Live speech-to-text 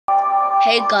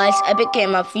Hey guys, Epic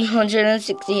Gamer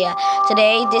 360 here.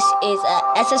 Today this is a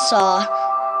SSR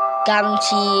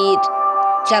guaranteed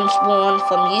gem spawn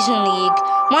from using League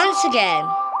once again.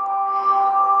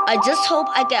 I just hope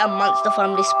I get a monster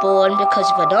from this spawn, because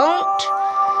if I don't,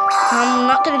 I'm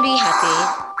not gonna be happy.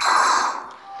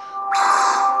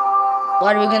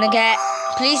 What are we gonna get?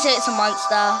 Please say it's a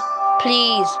monster.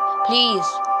 Please, please,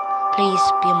 please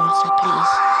be a monster,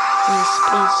 please. Please,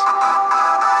 please.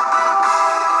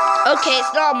 Okay,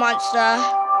 it's not a monster.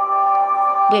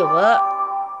 Wait, what?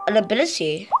 An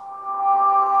ability.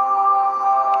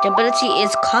 The ability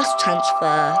is cost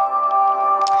transfer.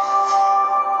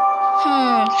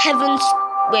 Heavens.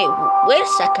 Wait a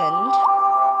second.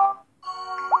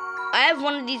 I have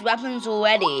one of these weapons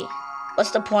already.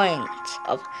 What's the point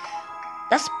of?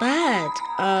 That's bad.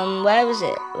 Where is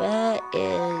it? Where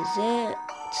is it?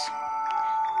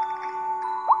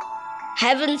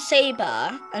 Heaven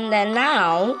Saber, and then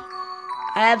now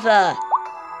I have a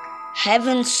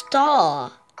Heaven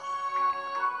Star.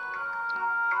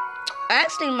 I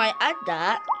actually might add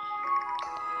that.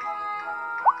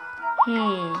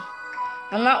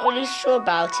 I'm not really sure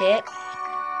about it.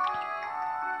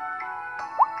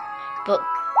 But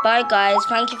bye guys,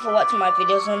 thank you for watching my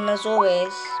videos, and as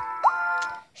always,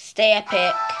 stay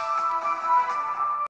epic.